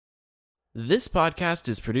This podcast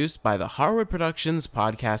is produced by the Harwood Productions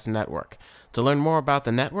Podcast Network. To learn more about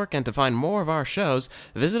the network and to find more of our shows,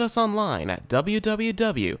 visit us online at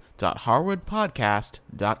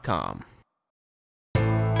www.harwoodpodcast.com.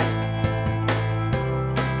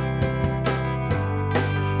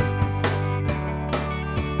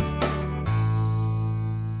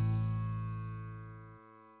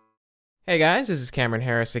 Hey guys, this is Cameron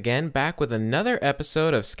Harris again, back with another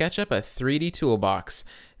episode of Sketchup, a 3D Toolbox.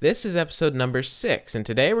 This is episode number 6, and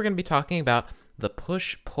today we're going to be talking about the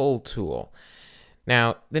push-pull tool.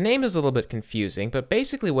 Now, the name is a little bit confusing, but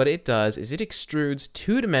basically what it does is it extrudes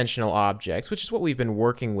two-dimensional objects, which is what we've been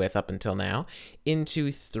working with up until now,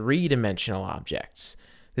 into three-dimensional objects.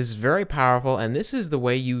 This is very powerful, and this is the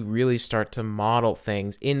way you really start to model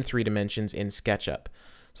things in 3 dimensions in SketchUp.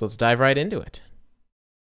 So let's dive right into it.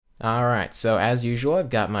 Alright, so as usual, I've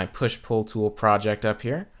got my push-pull tool project up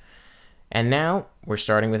here. And now we're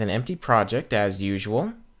starting with an empty project as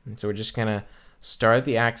usual. And so we're just going to start at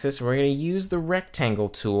the axis. We're going to use the rectangle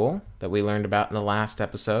tool that we learned about in the last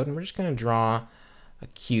episode. And we're just going to draw a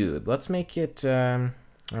cube. Let's make it, I'm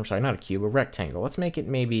sorry, not a cube, a rectangle. Let's make it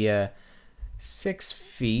maybe 6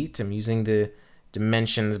 feet. I'm using the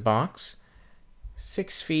dimensions box.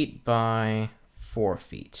 6 feet by 4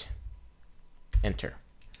 feet. Enter.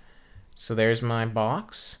 So there's my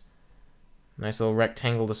box. Nice little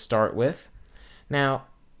rectangle to start with. Now,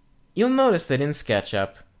 you'll notice that in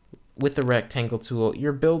SketchUp, with the rectangle tool,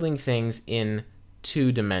 you're building things in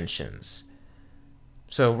 2 dimensions.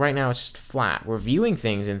 So right now it's just flat. We're viewing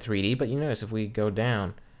things in 3D, but you notice if we go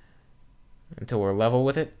down until we're level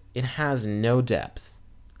with it, it has no depth.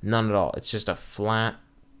 None at all. It's just a flat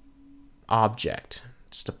object,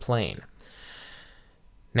 just a plane.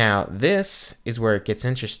 Now, this is where it gets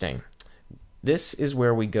interesting. This is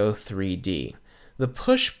where we go 3D. The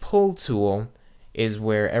push-pull tool is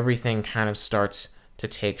where everything kind of starts to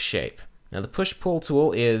take shape. Now the push-pull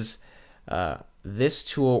tool is this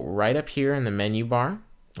tool right up here in the menu bar.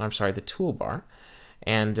 I'm sorry, the toolbar.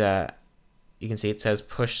 And you can see it says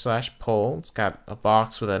push/pull. It's got a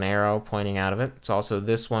box with an arrow pointing out of it. It's also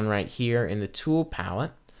this one right here in the tool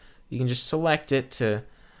palette. You can just select it to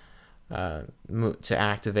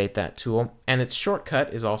activate that tool. And its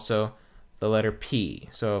shortcut is also the letter P.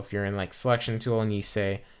 So if you're in like selection tool and you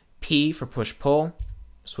say P for push pull,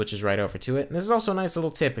 switches right over to it. And this is also a nice little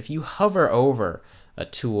tip. If you hover over a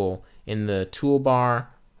tool in the toolbar,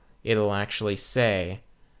 it'll actually say,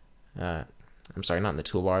 I'm sorry, not in the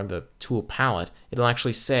toolbar, the tool palette, it'll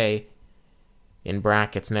actually say in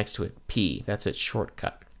brackets next to it, P. That's its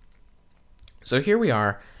shortcut. So here we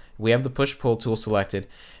are. We have the push pull tool selected.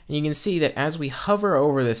 And you can see that as we hover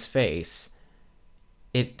over this face,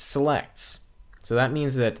 it selects. So that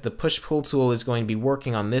means that the push-pull tool is going to be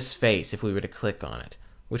working on this face if we were to click on it,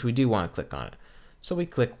 which we do want to click on it. So we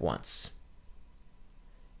click once.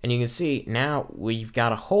 And you can see now we've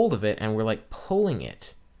got a hold of it and we're like pulling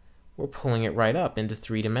it. We're pulling it right up into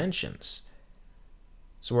 3 dimensions.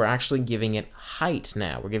 So we're actually giving it height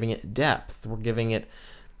now. We're giving it depth. We're giving it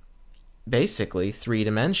basically 3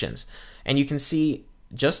 dimensions. And you can see,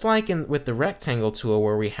 just like with the rectangle tool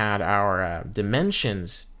where we had our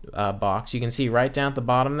dimensions box, you can see right down at the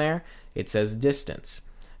bottom there, it says distance.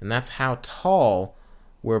 And that's how tall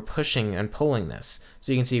we're pushing and pulling this.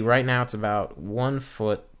 So you can see right now it's about 1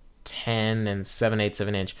 foot 10 and 7/8 of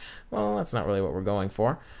an inch. Well, that's not really what we're going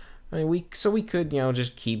for. I mean, we could,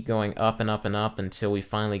 just keep going up and up and up until we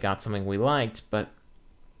finally got something we liked, but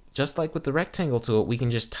just like with the rectangle tool, we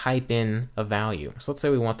can just type in a value. So let's say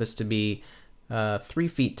we want this to be 3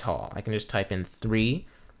 feet tall. I can just type in 3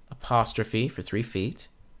 apostrophe for 3 feet,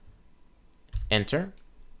 enter,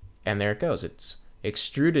 and there it goes. It's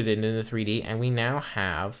extruded it into 3D, and we now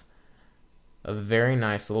have a very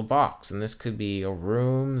nice little box. And this could be a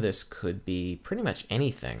room, this could be pretty much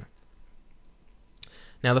anything.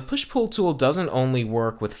 Now the push-pull tool doesn't only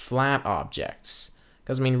work with flat objects,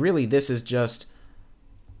 because I mean really this is just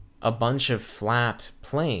a bunch of flat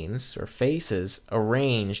planes or faces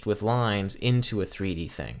arranged with lines into a 3D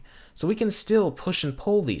thing. So we can still push and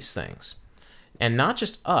pull these things. And not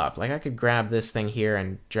just up. Like I could grab this thing here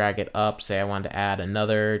and drag it up. Say I wanted to add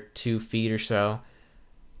another 2 feet or so.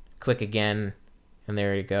 Click again, and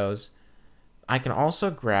there it goes. I can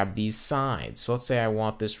also grab these sides. So let's say I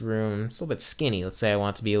want this room, it's a little bit skinny. Let's say I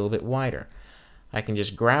want it to be a little bit wider. I can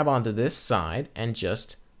just grab onto this side and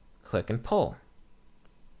just click and pull.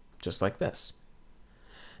 Just like this.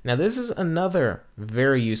 Now this is another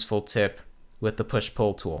very useful tip with the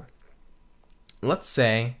push-pull tool. Let's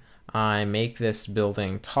say I make this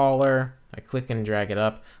building taller. I click and drag it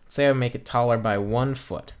up. Let's say I make it taller by 1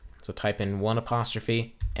 foot. So type in 1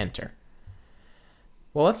 apostrophe, enter.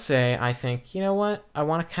 Well, let's say I think, you know what, I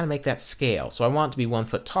want to kind of make that scale. So I want it to be 1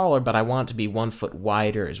 foot taller, but I want it to be 1 foot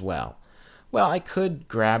wider as well. Well, I could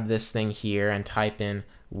grab this thing here and type in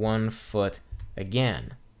 1 foot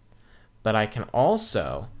again. But I can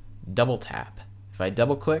also double tap. If I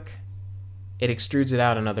double click, it extrudes it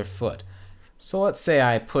out another foot. So let's say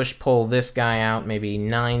I push pull this guy out maybe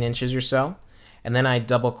 9 inches or so, and then I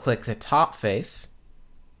double click the top face,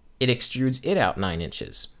 it extrudes it out 9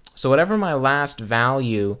 inches. So whatever my last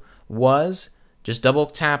value was, just double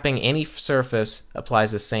tapping any surface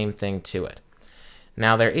applies the same thing to it.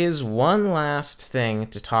 Now there is one last thing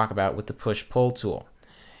to talk about with the push-pull tool,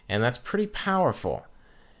 and that's pretty powerful.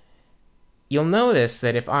 You'll notice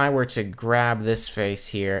that if I were to grab this face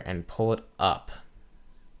here and pull it up,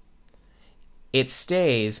 it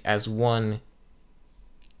stays as one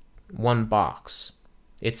box.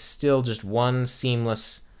 It's still just one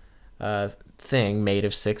seamless thing made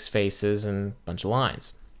of 6 faces and a bunch of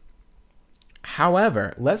lines.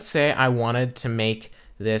 However, let's say I wanted to make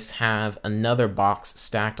this have another box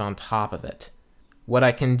stacked on top of it. What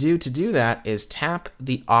I can do to do that is tap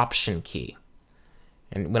the Option key.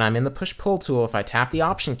 And when I'm in the push-pull tool, if I tap the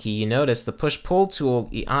Option key, you notice the push-pull tool,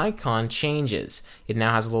 the icon changes. It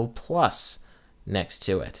now has a little plus next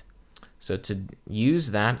to it. So to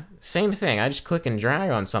use that, same thing. I just click and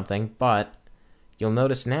drag on something, but you'll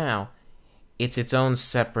notice now it's its own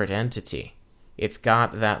separate entity. It's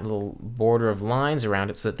got that little border of lines around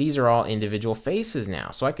it, so that these are all individual faces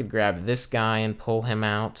now. So I could grab this guy and pull him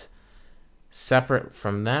out separate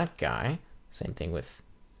from that guy. Same thing with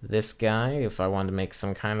this guy if I wanted to make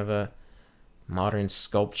some kind of a modern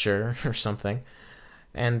sculpture or something.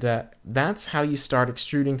 And that's how you start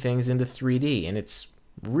extruding things into 3D, and it's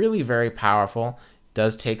really very powerful.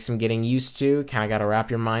 Does take some getting used to, kind of got to wrap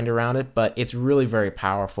your mind around it, but it's really very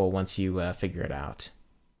powerful once you figure it out.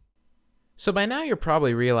 So by now you're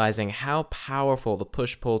probably realizing how powerful the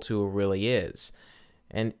push-pull tool really is.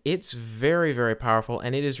 And it's very, very powerful,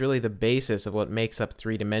 and it is really the basis of what makes up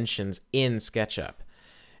 3 dimensions in SketchUp.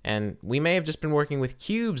 And we may have just been working with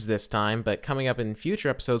cubes this time, but coming up in future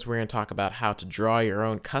episodes, we're going to talk about how to draw your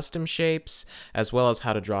own custom shapes, as well as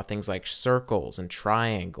how to draw things like circles and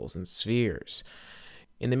triangles and spheres.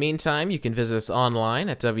 In the meantime, you can visit us online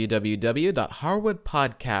at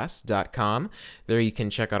www.harwoodpodcast.com. There you can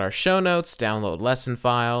check out our show notes, download lesson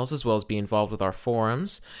files, as well as be involved with our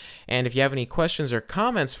forums. And if you have any questions or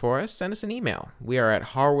comments for us, send us an email. We are at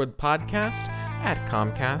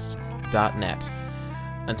harwoodpodcast@comcast.net.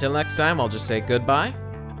 Until next time, I'll just say goodbye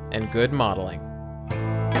and good modeling.